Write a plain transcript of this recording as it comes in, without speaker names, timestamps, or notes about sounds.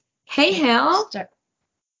Hey, Hal, Start.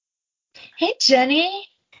 Hey, Jenny.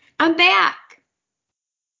 I'm back.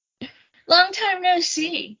 Long time no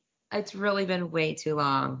see. It's really been way too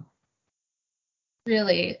long.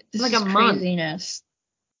 Really, this Like a is month, craziness.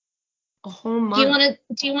 a whole Do you month. want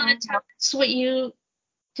to do you want to tell us what you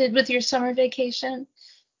did with your summer vacation?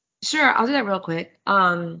 Sure, I'll do that real quick.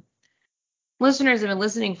 Listeners that have been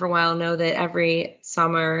listening for a while know that every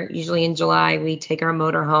summer, usually in July, we take our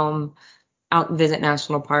motor home out and visit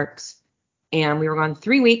national parks. And we were gone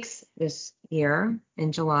 3 weeks this year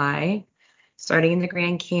in July, starting in the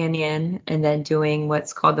Grand Canyon and then doing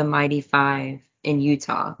what's called the Mighty Five in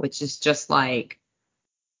Utah, which is just like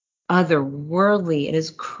otherworldly. It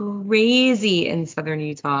is crazy in southern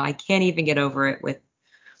Utah. I can't even get over it with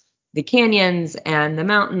the canyons and the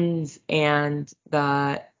mountains and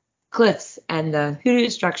the cliffs and the hoodoo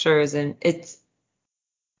structures, and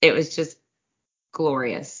it was just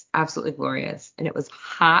glorious, absolutely glorious. And it was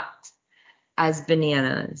hot as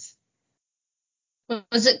bananas.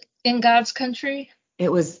 Was it in God's country? It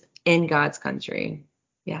was in God's country.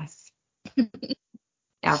 Yes,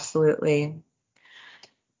 absolutely.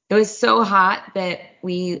 It was so hot that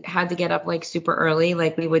we had to get up like super early.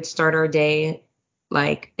 Like we would start our day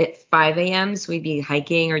like at 5 a.m. So we'd be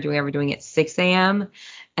hiking or doing whatever doing at 6 a.m.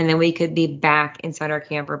 And then we could be back inside our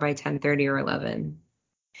camper by 10:30 or 11.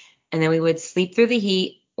 And then we would sleep through the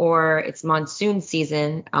heat, or it's monsoon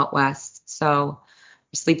season out west. So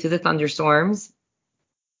we sleep through the thunderstorms,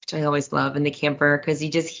 which I always love in the camper because you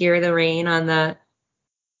just hear the rain on the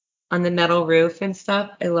metal roof and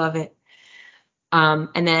stuff. I love it.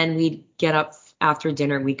 And then we'd get up after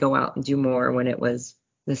dinner, we'd go out and do more when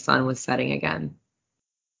the sun was setting again.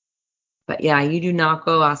 But yeah, you do not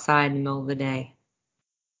go outside in the middle of the day.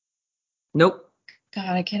 Nope. God,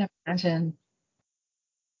 I can't imagine.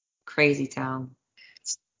 Crazy town.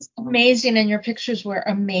 It's amazing, and your pictures were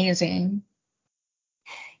amazing.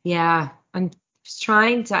 Yeah,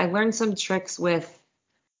 I learned some tricks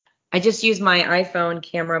I just use my iPhone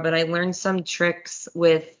camera, but I learned some tricks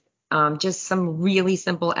with just some really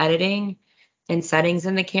simple editing and settings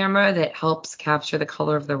in the camera that helps capture the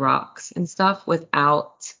color of the rocks and stuff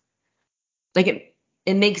without like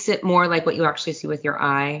it makes it more like what you actually see with your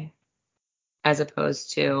eye as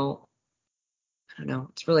opposed to I don't know,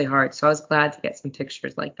 it's really hard. So I was glad to get some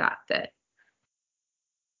pictures like that You'll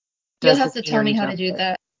does the have to tell me scenery how to do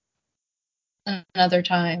justice. that another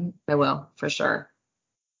time. I will, for sure.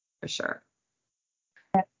 For sure.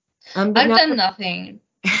 But I've now done nothing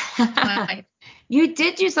with my you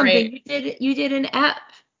did do something. break. You did an app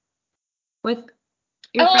with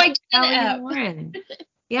your Oh, friend I did an Allie and app. Lauren.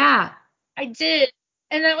 Yeah. I did.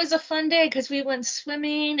 And that was a fun day because we went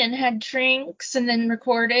swimming and had drinks and then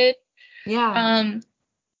recorded. Yeah. Um,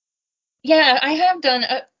 yeah, I have done,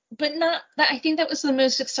 but not that. I think that was the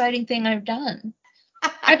most exciting thing I've done.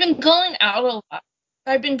 I've been going out a lot.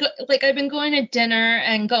 I've been going to dinner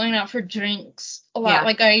and going out for drinks a lot. Yeah.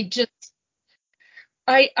 Like I just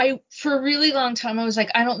I for a really long time I was like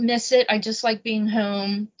I don't miss it. I just like being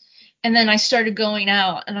home. And then I started going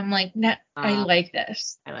out and I'm like, nah, I Uh, like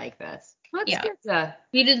this. I like this. That's Yeah. good to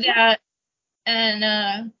We did that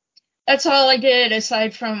and that's all I did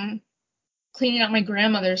aside from cleaning out my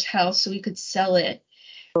grandmother's house so we could sell it,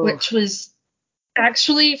 which oof. was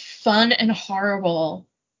actually fun and horrible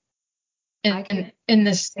I could in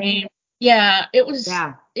the same. Yeah,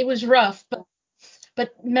 yeah. it was rough, but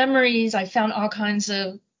memories, I found all kinds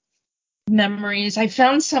of memories. I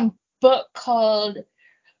found some book called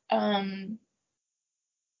um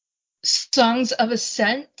Songs of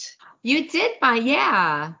Ascent. You did buy,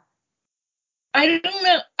 yeah. I don't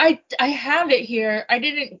know. I have it here. I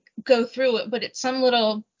didn't go through it, but it's some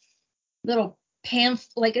little pamphlet.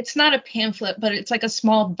 Like it's not a pamphlet, but it's like a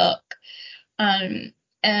small book. Um,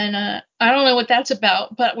 and I don't know what that's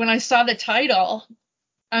about, but when I saw the title,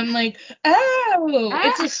 I'm like, oh,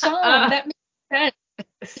 it's a song. Ah, That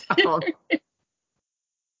makes so, sense.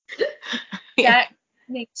 yeah, That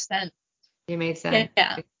makes sense. you made sense.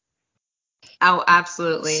 Yeah. Oh,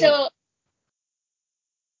 absolutely. So,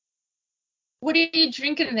 what are you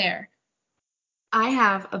drinking there? I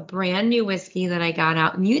have a brand new whiskey that I got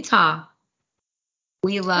out in Utah.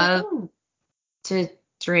 We love Oh, to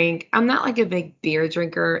drink. I'm not like a big beer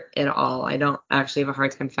drinker at all. I don't actually have a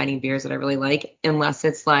hard time finding beers that I really like unless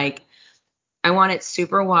it's like I want it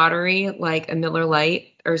super watery like a Miller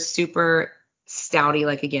Lite or super stouty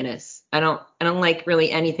like a Guinness. I don't like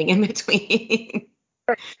really anything in between.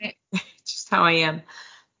 okay. Just how I am.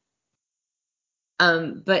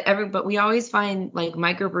 But we always find like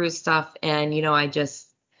microbrew stuff and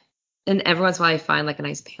and every once in a while I find like a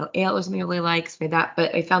nice pale ale or something I really like, something like that.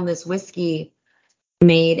 But I found this whiskey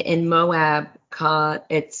made in Moab.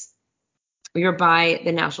 You're by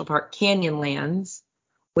the National Park Canyonlands,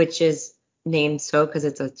 which is named so because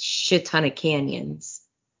it's a shit ton of canyons.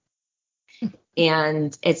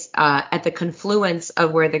 And it's at the confluence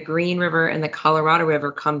of where the Green River and the Colorado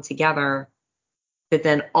River come together, that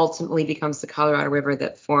then ultimately becomes the Colorado River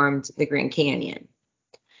that formed the Grand Canyon.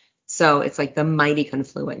 So it's like the mighty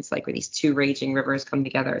confluence, like where these two raging rivers come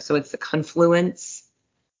together. So it's the confluence,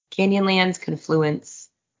 Canyonlands Confluence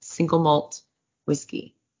single malt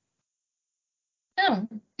whiskey. Oh,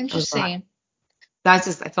 interesting. That's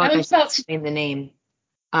just, I feel like I should about name the name.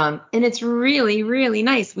 And it's really, really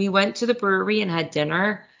nice. We went to the brewery and had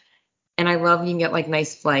dinner, and I love you can get like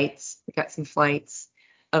nice flights. We got some flights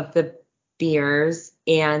of the beers,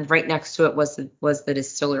 and right next to it was the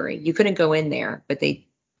distillery. You couldn't go in there, but they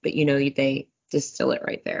distill it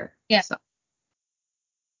right there. Yeah. So,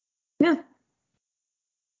 yeah.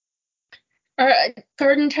 Our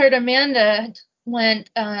Garden Tart Amanda went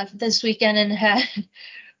this weekend and had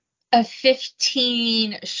a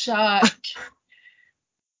 15 shot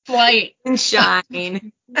flight.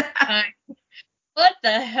 Shine. What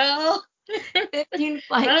the hell? 15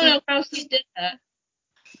 I don't know flights. how she did that.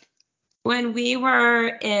 When we were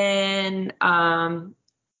in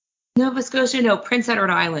Nova Scotia, no, Prince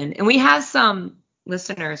Edward Island, and we have some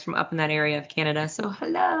listeners from up in that area of Canada, so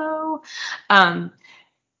hello.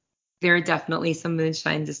 There are definitely some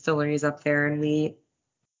moonshine distilleries up there, and we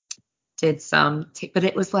did some, but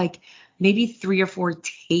it was like maybe 3 or 4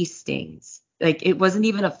 tastings. Like it wasn't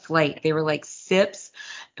even a flight. They were like sips,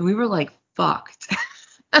 and we were like fucked.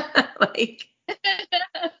 Like,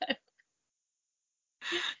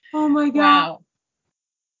 oh my God. Wow.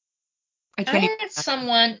 I can't even.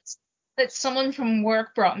 had someone from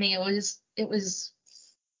work brought me. It was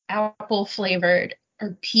apple flavored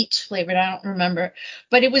or peach flavored. I don't remember,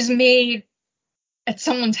 but it was made at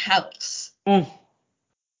someone's house. Mm.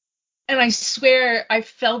 And I swear I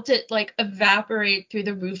felt it like evaporate through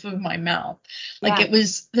the roof of my mouth. Like Yeah. it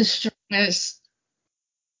was the strongest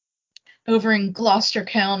over in Gloucester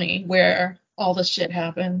County where all this shit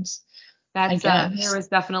happens. That's there was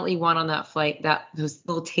definitely one on that flight, that those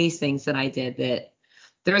little tastings that I did, that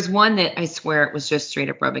there was one that I swear it was just straight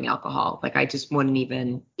up rubbing alcohol. Like I just wouldn't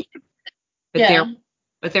even, but Yeah.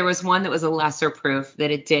 there was one that was a lesser proof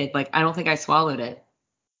that it did. Like I don't think I swallowed it.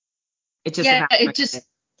 It just it just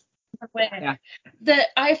yeah.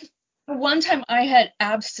 One time I had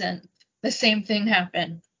absinthe, the same thing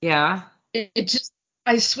happened. Yeah. It just,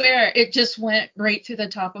 I swear it just went right through the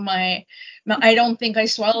top of my mouth. I don't think I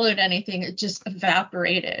swallowed anything. It just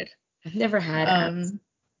evaporated. I've never had absinthe.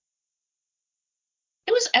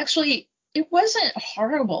 It wasn't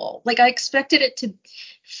horrible. Like I expected it to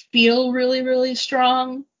feel really, really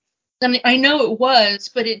strong. I mean, I know it was,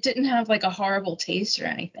 but it didn't have like a horrible taste or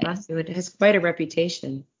anything. It has quite a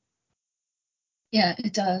reputation. Yeah,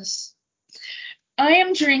 it does. I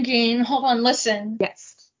am drinking. Hold on, listen.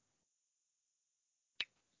 Yes.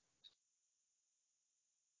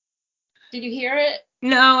 Did you hear it?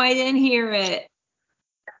 No, I didn't hear it.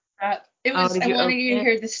 It was. Did I you wanted open you to it?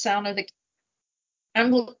 hear the sound of the.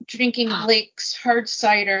 I'm drinking Blake's hard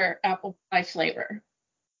cider apple pie flavor.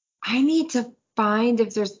 I need to find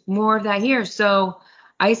if there's more of that here. So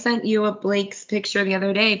I sent you a Blake's picture the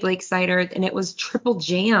other day, Blake's cider, and it was triple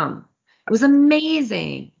jam. It was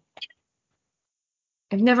amazing.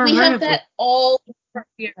 I've never We heard have of that it. all over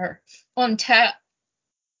here on tap.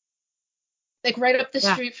 Like right up the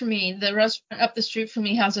Yeah. street from me, the restaurant up the street from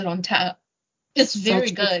me has it on tap. It's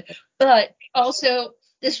very good. Good. But also,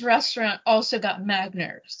 this restaurant also got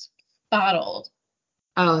Magners bottled.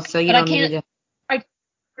 Oh, so you But I don't need can't. it.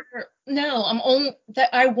 No, I'm only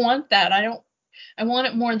that I want that. I want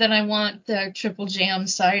it more than I want the triple jam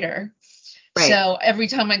cider. Right. So every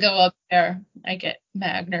time I go up there, I get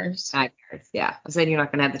Magners. Yeah. I said you're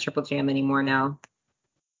not gonna have the triple jam anymore now.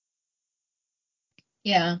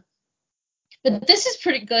 Yeah. But this is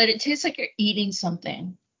pretty good. It tastes like you're eating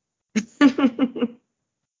something. I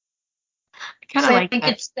kind of like think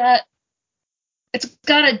that. it's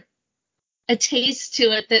got a taste to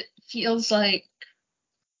it that feels like,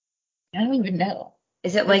 I don't even know.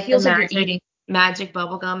 Is it It like the feels like you're eating. magic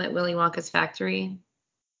bubble gum at Willy Wonka's factory?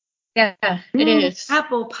 Yeah, it is.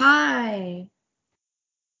 Apple pie.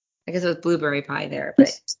 I guess it was blueberry pie there,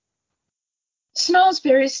 but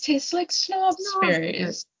Snozberries taste like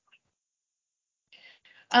snozberries.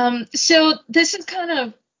 So this is kind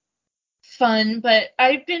of fun, but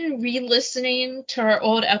I've been re-listening to our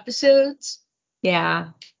old episodes.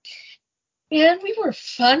 Yeah. And we were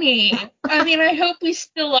funny. I mean, I hope we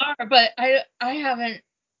still are, but I haven't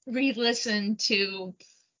re-listened to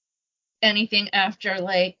anything after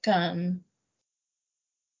like I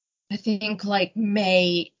think like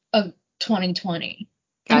May of 2020.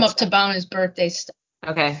 I'm up Gotcha. to Bono's birthday stuff.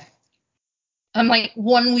 Okay. I'm like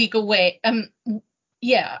 1 week away. I'm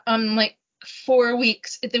like 4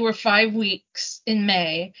 weeks. There were 5 weeks in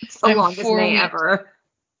May. It's the I'm longest four May weeks. ever.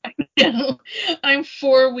 I'm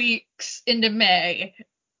 4 weeks into May.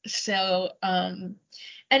 So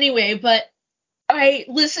anyway, but I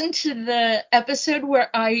listened to the episode where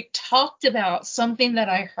I talked about something that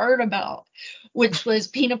I heard about, which was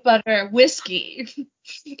peanut butter whiskey.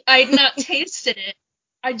 I'd not tasted it.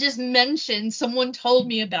 I just mentioned someone told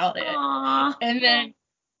me about it, Aww. and then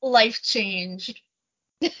life changed.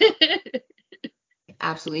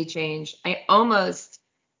 Absolutely changed. I almost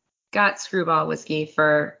got Screwball whiskey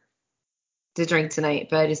to drink tonight,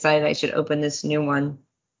 but I decided I should open this new one.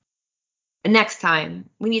 And next time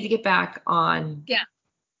we need to get back on Yeah,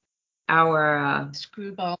 our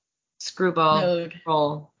screwball screwball mode.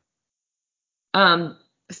 roll.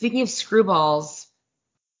 Speaking of screwballs,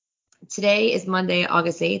 today is Monday,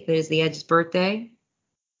 August 8th. It is the Edge's birthday.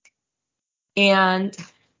 And I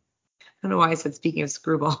don't know why I said speaking of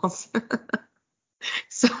screwballs.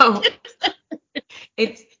 So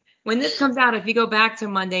it's when this comes out, if you go back to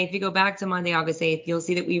Monday, August 8th, you'll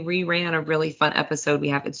see that we reran a really fun episode we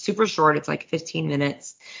have. It's super short. It's like 15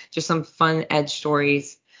 minutes. Just some fun Edge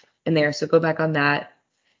stories in there. So go back on that.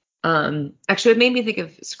 Actually, what made me think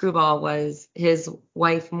of Screwball was his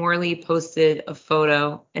wife Morley posted a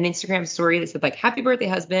photo, an Instagram story that said like "Happy birthday,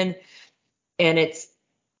 husband," and it's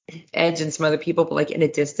Edge and some other people, but like in a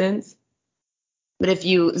distance. But if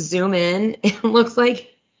you zoom in, it looks like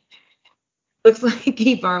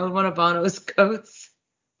he borrowed one of Bono's coats,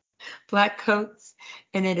 black coats,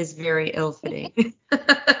 and it is very ill-fitting.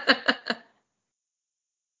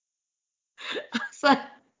 It's like,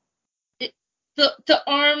 The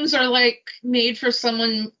arms are like made for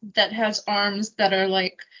someone that has arms that are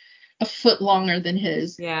like a foot longer than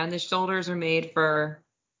his. yeah, and the shoulders are made for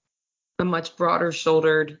a much broader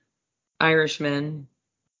shouldered Irishman.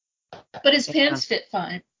 But his Yeah. pants fit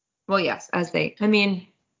fine. Well, yes, I mean,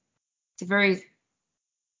 it's a very,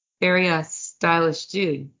 very stylish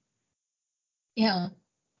dude. Yeah.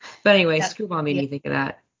 But anyway, Yeah. Screwball made me think of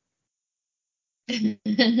that.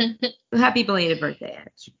 Yeah. Happy belated birthday,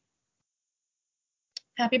 Edge.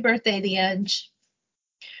 Happy birthday, The Edge.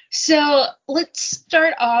 So let's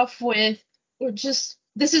start off with this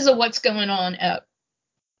is a what's going on app.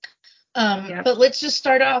 Yep. But let's just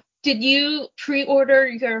start off. Did you pre-order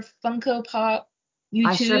your Funko Pop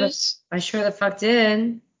U2s? I sure the fuck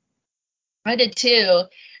did. I did too.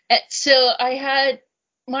 So I had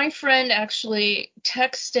my friend actually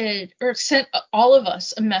texted or sent all of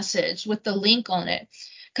us a message with the link on it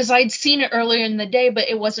because I'd seen it earlier in the day, but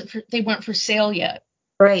they weren't for sale yet.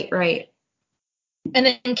 Right. And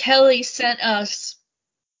then Kelly sent us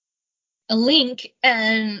a link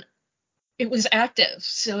and it was active.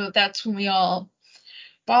 So that's when we all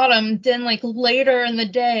bought them. Then like later in the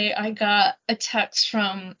day, I got a text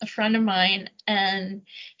from a friend of mine and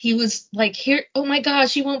he was like, here, oh my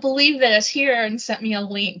gosh, you won't believe this, here, and sent me a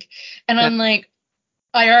link. And Yeah. I'm like,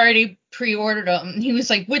 I already pre-ordered them. And he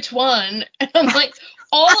was like, which one? And I'm like,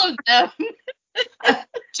 all of them.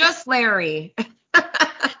 Just Larry.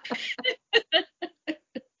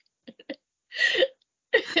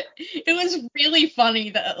 It was really funny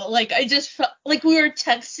though. Like I just felt like we were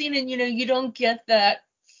texting and you don't get that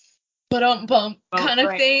bump kind of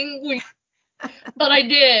Right. thing. But I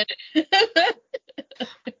did.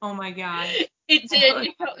 Oh my God. It did.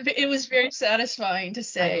 It was very satisfying to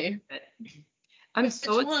say. I'm Which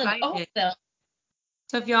so one? All of excited. them.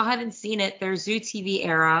 So if y'all haven't seen it, there's Zoo TV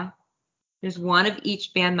era. There's one of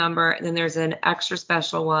each band member, and then there's an extra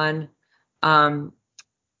special one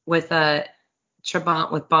with a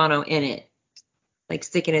Trabant with Bono in it, like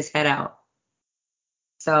sticking his head out.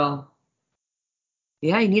 So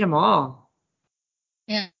yeah, you need them all.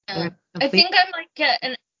 Yeah. They're I complete. think I might get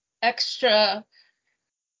an extra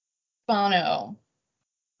Bono,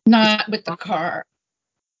 not with the car,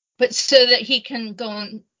 but so that he can go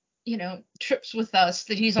on, trips with us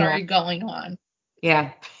that he's Yeah. already going on.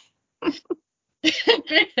 Yeah.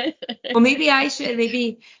 Well, maybe I should.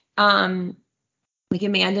 Maybe like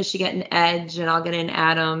Amanda should get an Edge, and I'll get an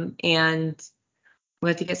Adam, and we'll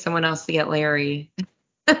have to get someone else to get Larry,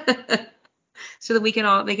 so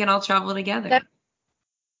that they can all travel together.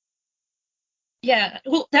 Yeah,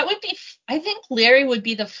 well, that would be. I think Larry would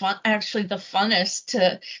be the funnest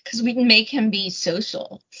because we can make him be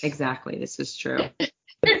social. Exactly. This is true.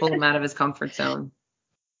 We pull him out of his comfort zone.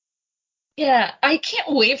 Yeah, I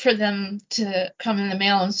can't wait for them to come in the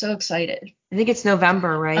mail. I'm so excited. I think it's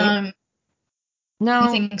November, right? No,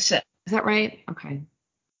 I think so. is that right? Okay.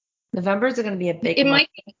 November is going to be a big It month.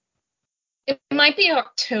 might it might be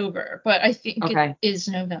October, but I think it Okay. is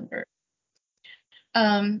November.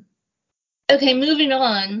 Um, okay, moving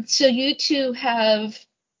on. So you two have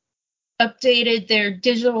updated their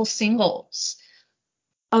digital singles.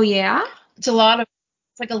 Oh, yeah? It's a lot of,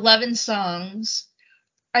 it's like 11 songs.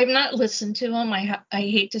 I've not listened to them. I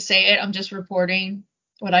hate to say it. I'm just reporting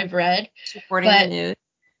what I've read. Supporting the But news.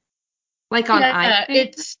 Like on yeah, iTunes?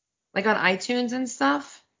 it's Like on iTunes and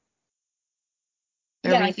stuff?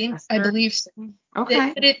 They're yeah, I remastered? believe so.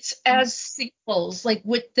 Okay. But it's as singles, like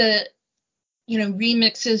with the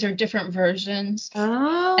remixes or different versions.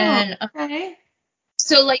 Oh, And okay.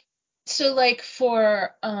 so like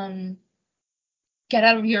for Get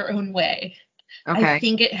Out of Your Own Way, I Okay.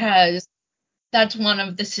 think that's one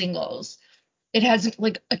of the singles. It has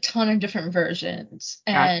like a ton of different versions.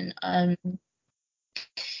 Got And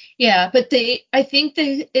yeah, but I think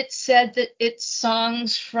it said that it's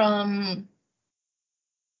songs from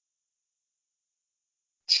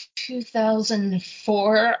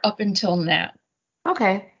 2004 up until now.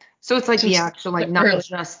 Okay. So it's like So the it's actual, like the not early.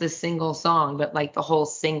 just the single song, but like the whole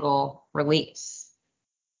single release.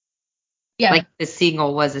 Yeah, Like the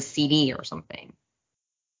single was a CD or something.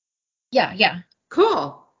 yeah.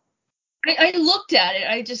 Cool. I looked at it.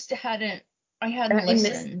 I just hadn't I missed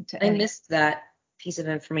listened to I any. missed that piece of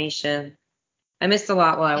information. I missed a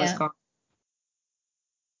lot while I was Yeah. gone.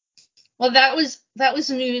 Well, that was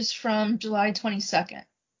news from July 22nd.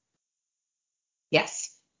 Yes.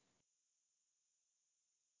 Uh,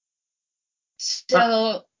 So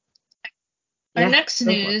our yeah. next Go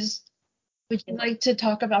for it. news, would you like to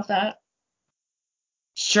talk about that?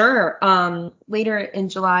 Sure. Later in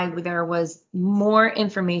July, there was more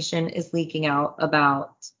information is leaking out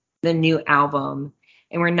about the new album,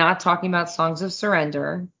 and we're not talking about Songs of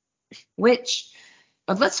Surrender, which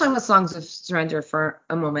let's talk about Songs of Surrender for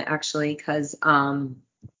a moment, actually, because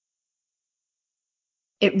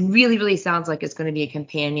it really, really sounds like it's going to be a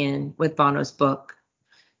companion with Bono's book,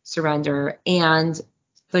 Surrender, and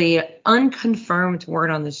the unconfirmed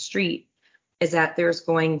word on the street is that there's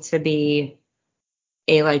going to be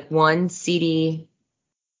a like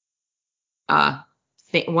uh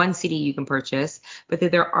one CD you can purchase, but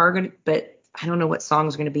that there are going to, but I don't know what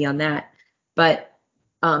songs are going to be on that, but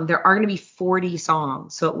there are going to be 40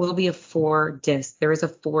 songs, so it will be a there is a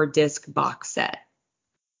 4 disc box set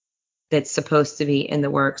that's supposed to be in the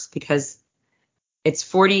works because it's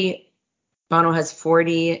 40. Bono has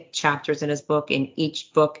 40 chapters in his book, and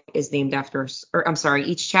each book is named after, or I'm sorry,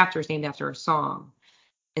 each chapter is named after a song.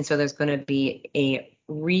 And so there's going to be a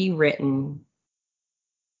rewritten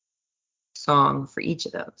song for each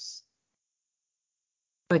of those.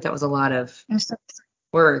 I feel like that was a lot of I'm so,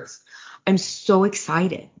 words. I'm so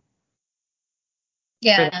excited.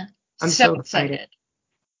 yeah, I'm so so excited. excited.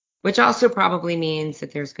 Which also probably means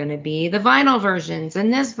that there's going to be the vinyl versions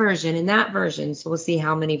and this version and that version. So we'll see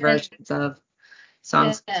how many versions of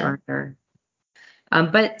Songs of Yeah, Surrender.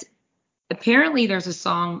 But apparently there's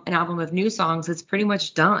an album of new songs that's pretty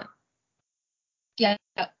much done. yeah.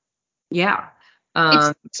 Yeah.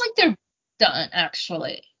 It's like they're done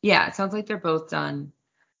actually. Yeah, it sounds like they're both done.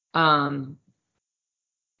 Um,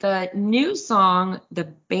 the new song, the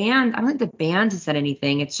band, I don't think the band has said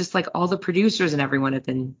anything. It's just like all the producers and everyone have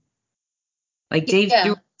been like Dave Yeah.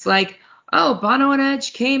 Stewart's like, oh, Bono and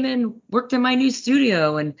Edge came and worked in my new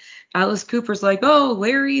studio, and Alice Cooper's like, oh,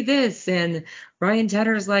 Larry this, and Ryan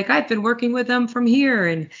Tedder's like, I've been working with them from here,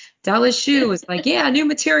 and Dallas Shue is like, yeah, new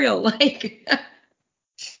material, like.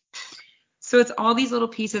 So it's all these little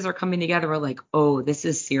pieces are coming together. We're like, oh, this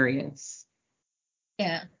is serious.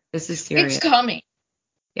 Yeah. This is It's serious. coming.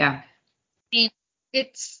 Yeah. I mean,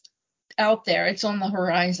 it's out there. It's on the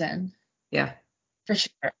horizon Yeah. for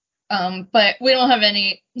sure. But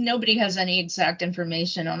nobody has any exact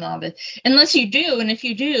information on all this. Unless you do, and if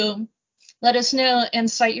you do, let us know and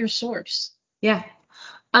cite your source. Yeah.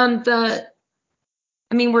 I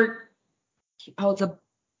mean,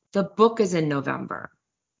 the book is in November,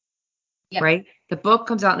 Yeah, right? The book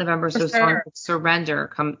comes out in November, for so Songs sure. of Surrender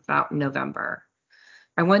comes out in November.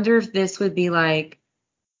 I wonder if this would be like,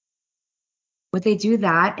 would they do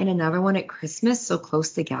that and another one at Christmas so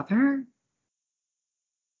close together?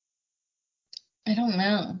 I don't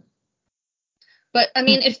know. But I Hmm.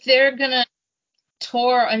 mean, if they're gonna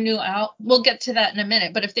tour a new album, we'll get to that in a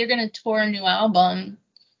minute. But if they're gonna tour a new album,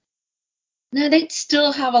 no, they'd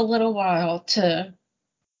still have a little while To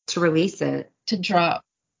release it. to drop.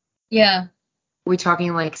 Yeah. We're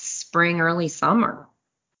talking like spring, early summer.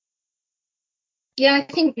 Yeah,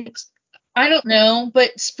 I don't know,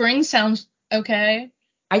 but spring sounds okay.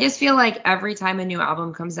 I just feel like every time a new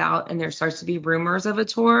album comes out and there starts to be rumors of a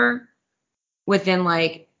tour, within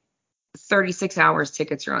like 36 hours,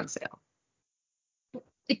 tickets are on sale.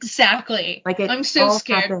 Exactly. Like it I'm so all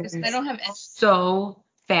scared because happens I don't have any. so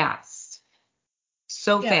fast.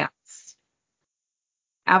 So Yeah. fast.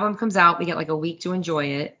 Album comes out, we get like a week to enjoy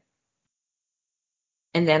it.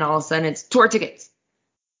 And then all of a sudden it's tour tickets.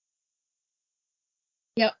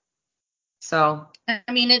 Yep. So I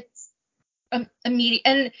mean, it's immediate.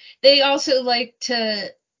 And they also like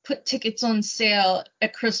to put tickets on sale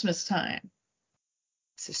at Christmas time,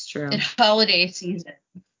 this is true. at holiday season.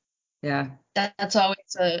 Yeah. That's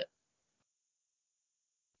always a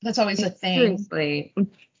thing. Seriously. I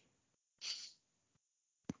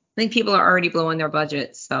think people are already blowing their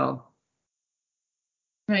budgets, so.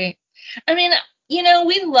 Right. I mean,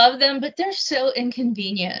 we love them, but they're so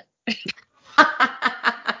inconvenient.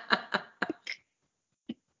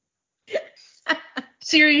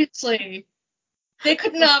 Seriously. They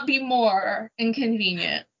could not be more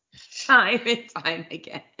inconvenient. Time and time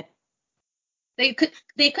again. They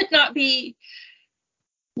could not be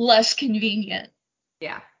less convenient.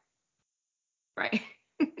 Yeah. Right.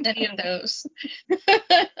 Any of those.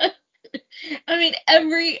 I mean,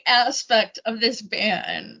 every aspect of this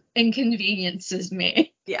band inconveniences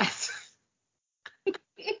me. Yes.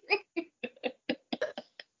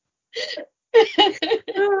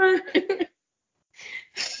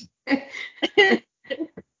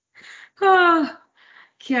 Oh,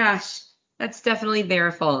 gosh. That's definitely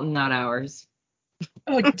their fault and not ours.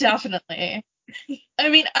 Oh, definitely. I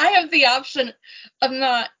mean, I have the option of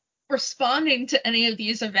not responding to any of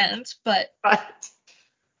these events, but But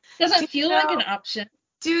it doesn't feel like an know, option.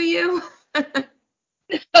 do you?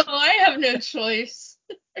 Oh, I have no choice.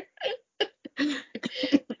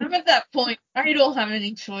 I'm at that point. I don't have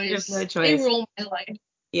any There's no choice. They choice. rule my life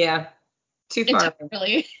Yeah. Too far.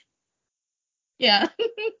 entirely. Yeah.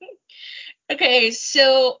 Okay,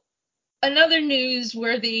 so another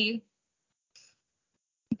newsworthy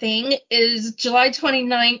thing is July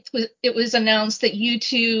 29th, it was announced that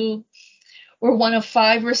U2 were one of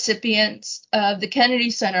 5 recipients of the Kennedy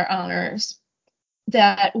Center honors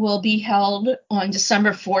that will be held on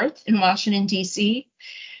December 4th in Washington, D.C.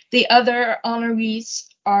 The other honorees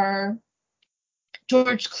are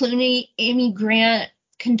George Clooney, Amy Grant,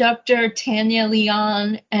 conductor Tanya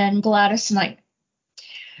Leon, and Gladys Knight.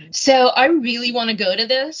 So I really want to go to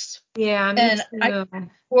this, Yeah, me and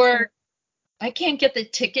too. I can't get the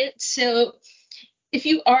ticket. So if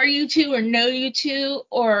you are U2 or know U2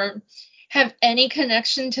 or have any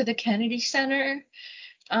connection to the Kennedy Center,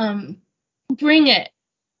 bring it.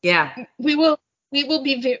 Yeah. We'll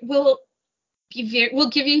give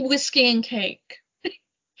you whiskey and cake and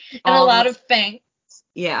a All lot the, of thanks.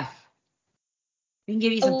 yeah. We can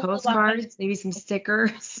give you A some lot of, postcards, maybe some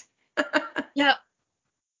stickers. yeah,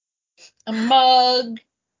 a mug.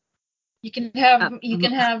 You can have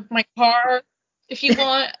Um, my car if you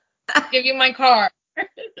want. I'll give you my car.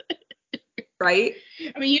 right?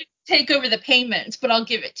 I mean, you take over the payments, but I'll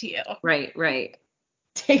give it to you. Right.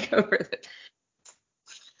 Take over the.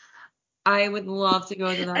 I would love to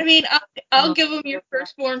go to I that. mean, I'll Oh, give them your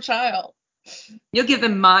firstborn child. you'll give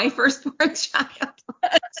them my firstborn child.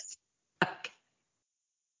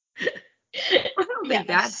 I don't think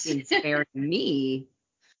that Yes. seems fair to me.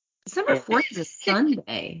 December 4th is a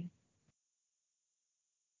Sunday.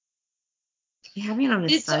 You have me on a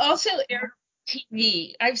It's Sunday. also aired on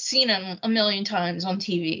TV. I've seen them a million times on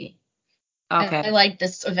TV. I Okay. like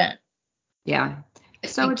this event. Yeah.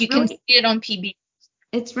 So You can see it on PB.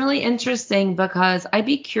 it's really interesting because I'd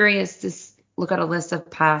be curious to look at a list of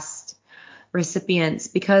past recipients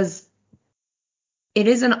because it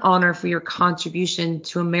is an honor for your contribution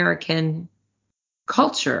to American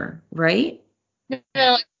culture, right? No,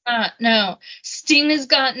 it's not. No, Sting has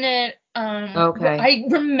gotten it. Okay. I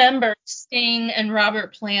remember Sting and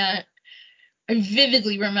Robert Plant. I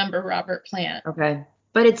vividly remember Robert Plant. Okay.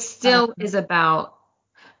 But it still Um, is about,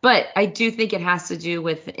 but I do think it has to do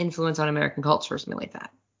with the influence on American culture or something like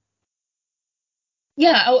that.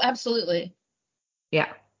 yeah. Oh, absolutely.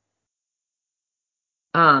 Yeah.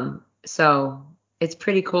 So it's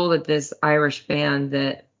pretty cool that this Irish band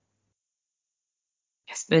that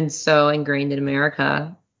has been so ingrained in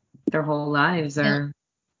America their whole lives Yeah. are,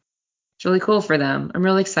 it's really cool for them. I'm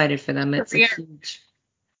really excited for them. It's a Career. huge,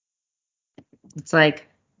 it's like,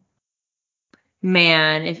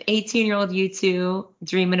 man, if 18-year-old you two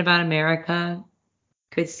dreaming about America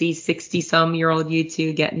could see 60-some-year-old you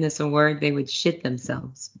two getting this award, they would shit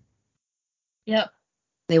themselves. Yep.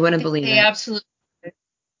 They wouldn't believe They it. absolutely.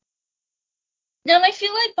 No, and I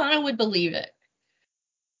feel like Bono would believe it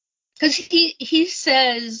because he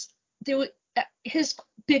says his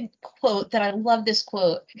big quote that I love this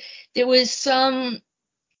quote. There was some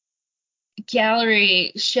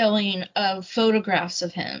gallery showing of photographs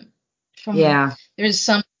of him from Yeah. there's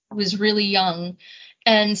some who was really young,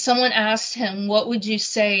 and someone asked him, what would you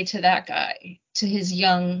say to that guy, to his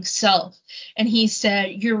young self? And he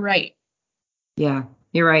said, you're right. Yeah.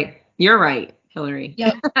 You're right. You're right, Hillary.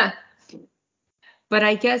 Yep. But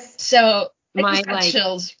I guess So I my just got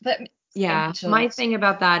chills. yeah, my thing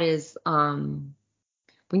about that is when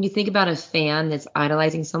you think about a fan that's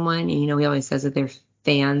idolizing someone, and he always says that they're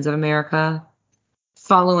fans of America,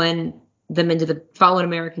 following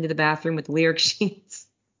America into the bathroom with lyric sheets.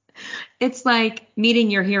 It's like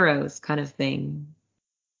meeting your heroes kind of thing.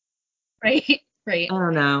 Right. I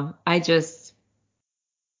don't know. I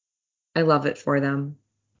love it for them.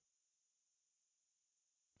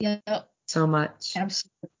 Yep. So much.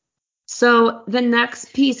 Absolutely. So the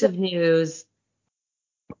next piece of news,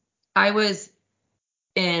 I was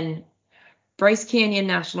in Bryce Canyon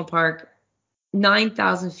National Park,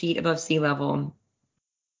 9,000 feet above sea level.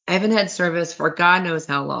 I haven't had service for God knows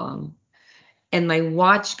how long. And my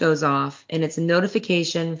watch goes off, and it's a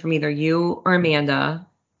notification from either you or Amanda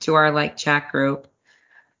to our chat group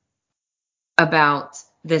about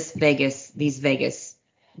these Vegas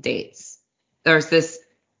dates. There's this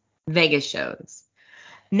Vegas shows.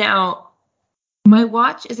 Now, my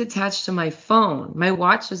watch is attached to my phone. My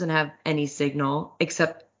watch doesn't have any signal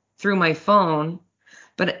except through my phone,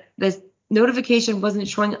 but this notification wasn't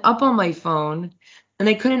showing up on my phone, and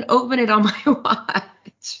I couldn't open it on my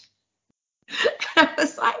watch. I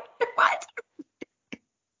was like, what?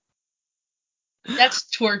 That's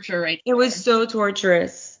torture right It there. was so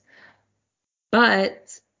torturous.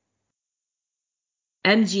 But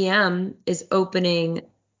MGM is opening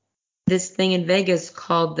this thing in Vegas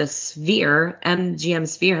called the Sphere, MGM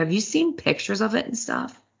Sphere. Have you seen pictures of it and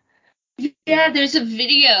stuff? Yeah, there's a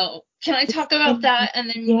video. Can I talk about that and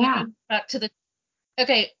then move back to the...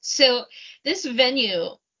 Okay, so this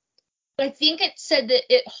venue, I think it said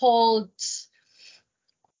that it holds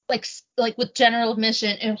like with general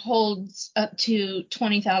admission, it holds up to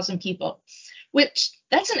 20,000 people, which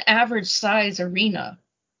that's an average size arena.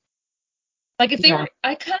 Like if they were,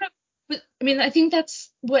 I think that's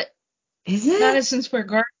what Is it? Madison Square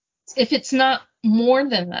Garden, if it's not more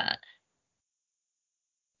than that.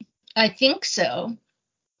 I think so.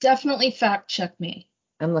 Definitely fact check me.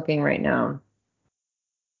 I'm looking right now.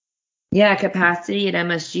 Yeah, capacity at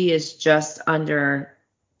MSG is just under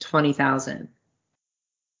 20,000.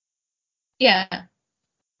 Yeah.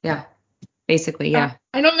 Yeah, basically, yeah.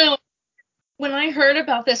 I don't know. When I heard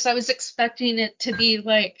about this, I was expecting it to be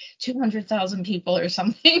like 200,000 people or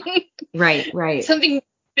something. Right. Something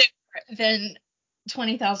bigger than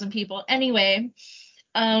 20,000 people. Anyway,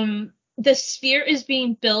 the Sphere is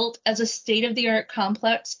being built as a state-of-the-art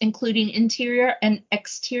complex, including interior and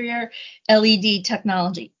exterior LED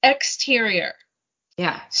technology. Exterior.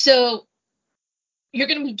 Yeah. So you're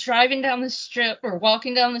going to be driving down the strip or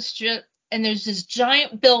walking down the strip, and there's this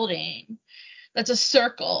giant building that's a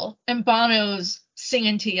circle, and Bono's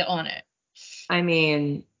singing to you on it. I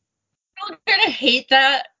mean, People are going to hate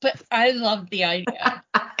that, but I love the idea.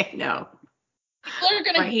 I know. People are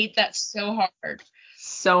going to hate that so hard.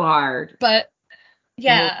 So hard. But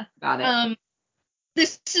yeah, about it.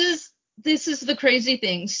 This is the crazy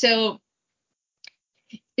thing. So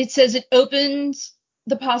it says it opens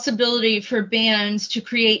the possibility for bands to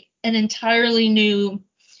create an entirely new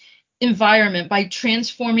environment by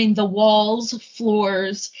transforming the walls,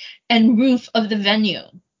 floors, and roof of the venue.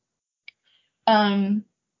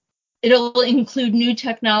 It'll include new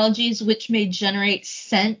technologies which may generate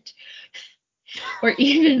scent or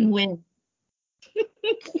even wind.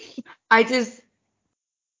 I feel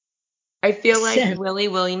like Scent. Willie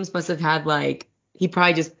Williams must have had he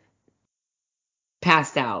probably just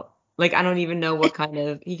passed out. I don't even know what kind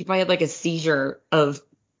of, he probably had a seizure of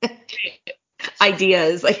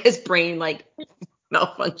ideas, his brain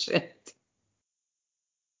malfunctioned.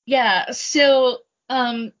 Yeah, so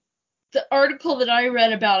the article that I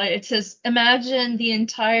read about it, it says, imagine the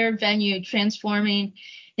entire venue transforming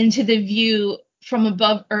into the view from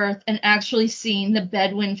above Earth and actually seeing the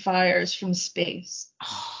Bedouin fires from space.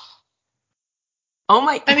 Oh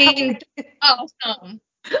my God. I mean, awesome.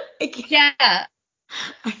 Yeah. I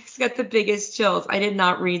just got the biggest chills. I did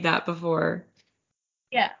not read that before.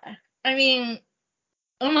 Yeah. I mean,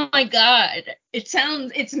 oh my God. It's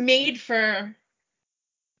made for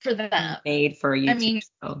that. Made for you. I mean,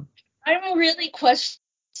 I don't really question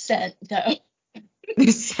scent though.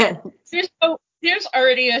 The scent. There's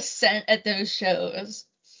already a scent at those shows.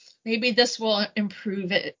 Maybe this will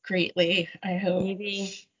improve it greatly, I hope.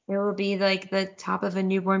 Maybe it will be like the top of a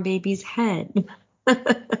newborn baby's head.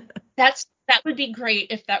 That would be great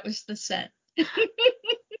if that was the scent.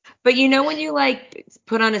 But you know when you like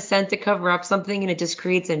put on a scent to cover up something and it just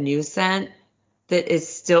creates a new scent that is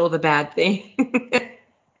still the bad thing?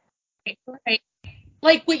 Right.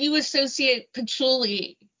 Like what you associate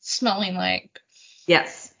patchouli smelling like.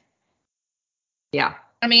 Yes. Yeah.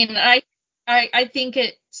 I mean, I think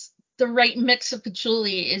it's the right mix of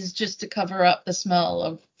patchouli is just to cover up the smell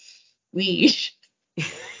of weed. I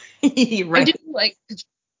do Right. like patchouli.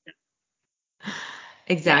 Yeah.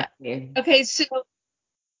 Exactly. Okay, so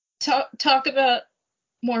talk about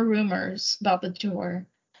more rumors about the tour.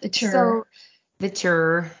 The tour. So the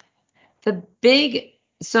tour, the big,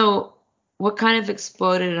 so what kind of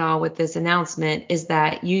exploded it all with this announcement is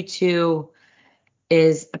that U2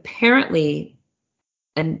 is apparently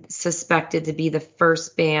and suspected to be the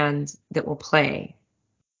first band that will play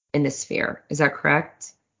in the Sphere. Is that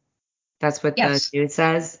correct? That's what the Yes. news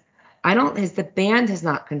says. The band has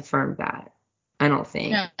not confirmed that. I don't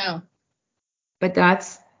think. No. But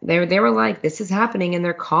they were like, this is happening, and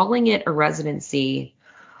they're calling it a residency,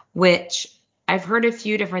 which I've heard a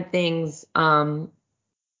few different things.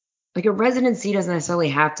 Like a residency doesn't necessarily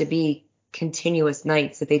have to be continuous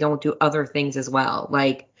nights if they don't do other things as well.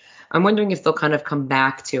 Like I'm wondering if they'll kind of come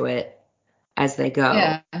back to it as they go.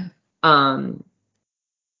 Yeah. Um,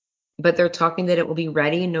 but they're talking that it will be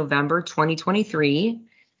ready in November 2023,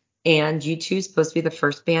 and U2 is supposed to be the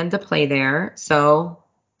first band to play there. So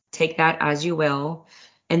take that as you will.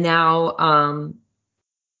 And now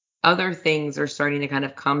other things are starting to kind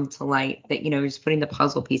of come to light that, you're just putting the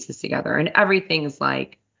puzzle pieces together and everything's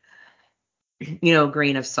like,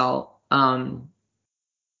 grain of salt.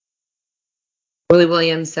 Willie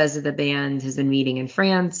Williams says that the band has been meeting in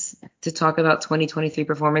France to talk about 2023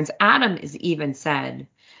 performance. Adam has even said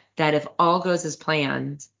that if all goes as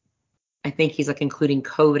planned, I think he's like including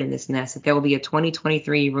code in this nest, that there will be a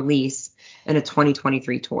 2023 release and a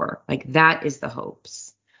 2023 tour. Like that is the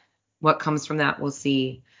hopes. What comes from that, we'll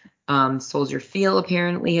see. Soldier Field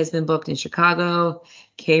apparently has been booked in Chicago.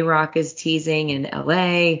 K-Rock is teasing in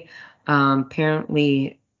LA.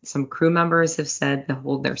 Apparently some crew members have said they'll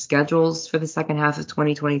hold their schedules for the second half of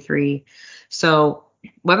 2023. So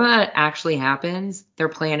whether that actually happens, they're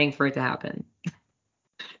planning for it to happen.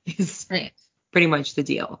 Is Right. pretty much the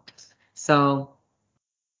deal. So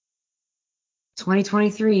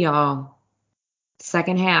 2023, y'all.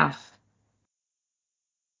 Second half.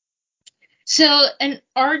 So an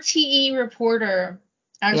RTE reporter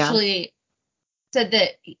Yeah. actually said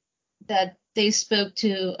that they spoke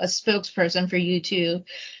to a spokesperson for U2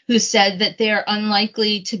 who said that they're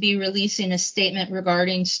unlikely to be releasing a statement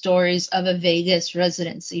regarding stories of a Vegas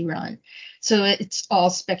residency run. So it's all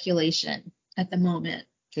speculation at the moment.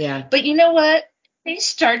 Yeah. But you know what? They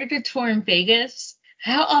started a tour in Vegas.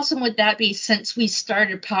 How awesome would that be since we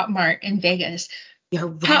started Pop Mart in Vegas? You're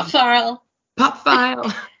Pop right. file. Pop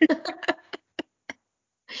file.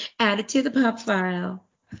 Add it to the pop file.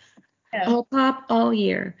 Yeah. All pop all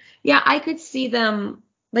year. Yeah, I could see them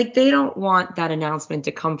like they don't want that announcement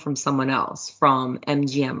to come from someone else, from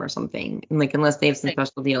MGM or something. And like unless they have some Right.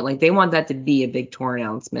 special deal. Like they want that to be a big tour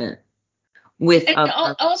announcement with And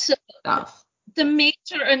other also, stuff. the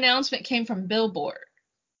major announcement came from Oh,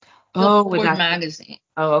 with Billboard that. magazine,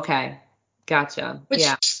 Oh, okay. Gotcha.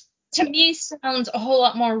 Yeah. which to me sounds a whole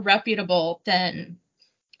lot more reputable than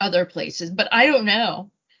other places, but I don't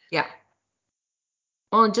know. Yeah.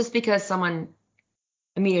 Well, and just because a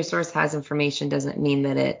media source has information doesn't mean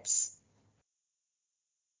that it's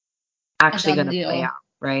A actually going done to play out,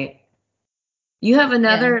 deal. right? You have Yeah.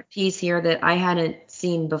 another piece here that I hadn't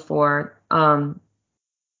seen before.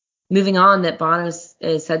 Moving on, that Bono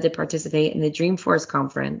is said to participate in the Dreamforce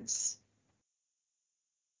conference.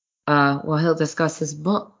 Well, he'll discuss his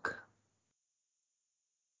book.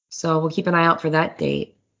 So we'll keep an eye out for that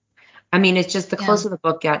date. I mean, it's just the Yeah. closer the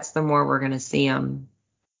book gets, the more we're going to see him.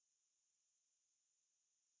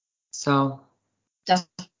 So, and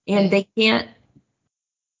Definitely. they can't,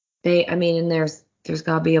 I mean, and there's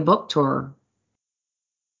got to be a book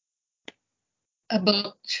A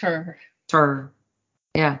book tour. tour.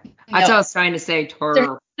 Yeah. That's what I No. was trying to say, There,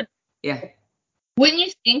 tour. Yeah. wouldn't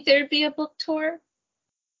you think there'd be a book tour?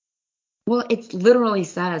 Well, it literally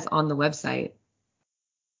says on the website,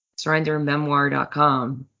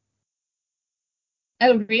 surrendermemoir.com.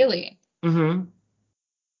 Oh, really? Mm-hmm.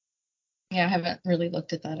 Yeah, I haven't really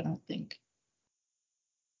looked at that, I don't think.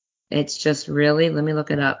 It's just really, let me look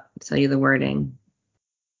it up, tell you the wording.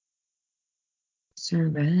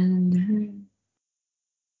 Surrender.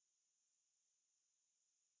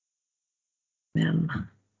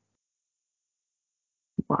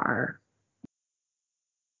 memoir.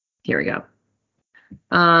 Here we go.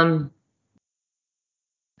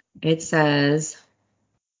 It says,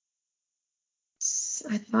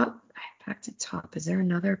 I thought back to top. Is there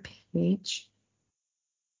another page?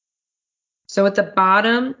 So at the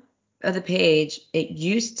bottom of the page, it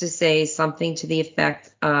used to say something to the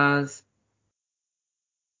effect of,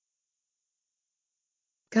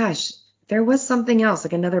 gosh, there was something else,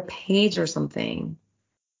 like another page or something.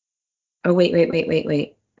 Oh, wait.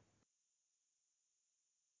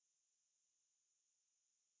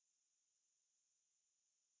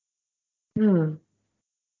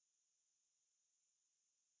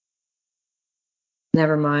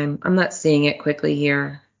 Never mind. I'm not seeing it quickly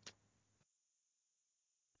here.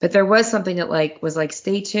 But there was something that was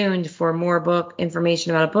stay tuned for more book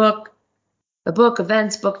information about the book,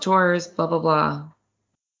 events, book tours, blah, blah, blah.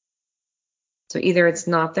 So either it's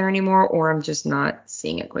not there anymore or I'm just not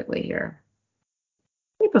seeing it quickly here.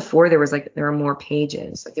 I think before there are more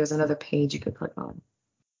pages. Like there's another page you could click on.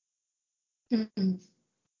 Mm-mm.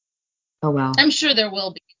 Oh, well. I'm sure there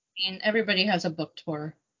will be. I mean, everybody has a book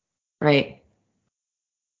tour. Right.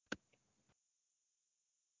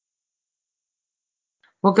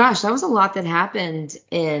 Well, gosh, that was a lot that happened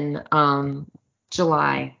in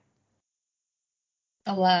July.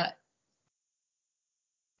 A lot.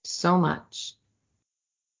 So much.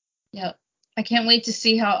 Yep. I can't wait to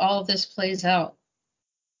see how all of this plays out.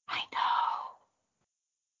 I know.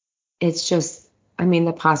 It's just, I mean,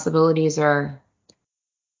 the possibilities they're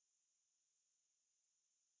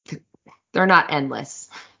not endless.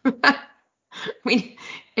 I mean,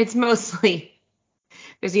 it's mostly,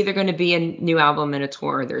 there's either going to be a new album and a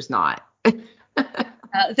tour or there's not. Those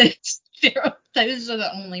are the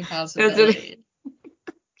only possibilities.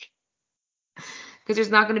 Because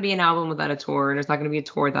there's not going to be an album without a tour, and there's not going to be a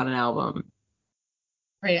tour without an album.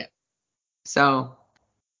 Right. So.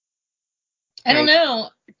 I don't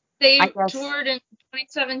know. They toured in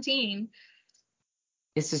 2017.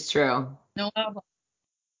 This is true. No album.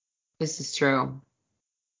 This is true.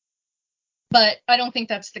 But I don't think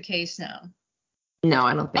that's the case now. No,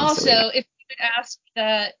 I don't think so. Also, if you had asked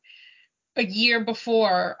that a year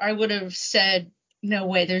before, I would have said, no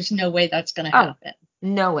way, there's no way that's going to happen.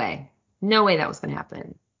 No way. No way that was going to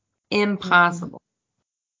happen. Impossible.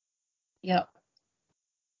 Yep.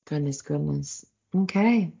 Goodness.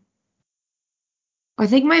 Okay. I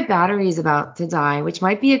think my battery is about to die, which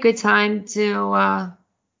might be a good time to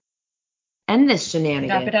end this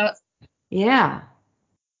shenanigans. Wrap it out. Yeah.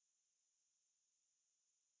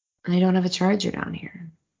 I don't have a charger down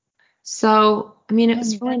here. So, I mean, it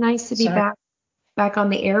was really nice to be back on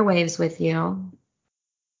the airwaves with you.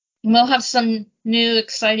 We'll have some new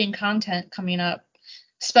exciting content coming up,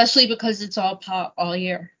 especially because it's all pop all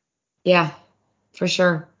year. Yeah, for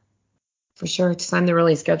sure. For sure. It's time to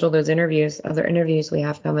really schedule those other interviews we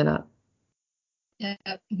have coming up. Yeah,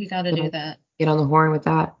 we got to do that. Get on the horn with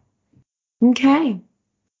that. Okay.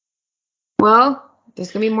 Well,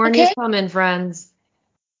 there's going to be more news coming, friends.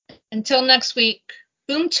 Until next week.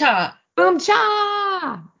 Boom cha. Boom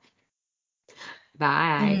cha.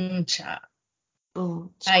 Bye. Boom cha.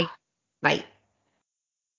 Boom cha. Bye.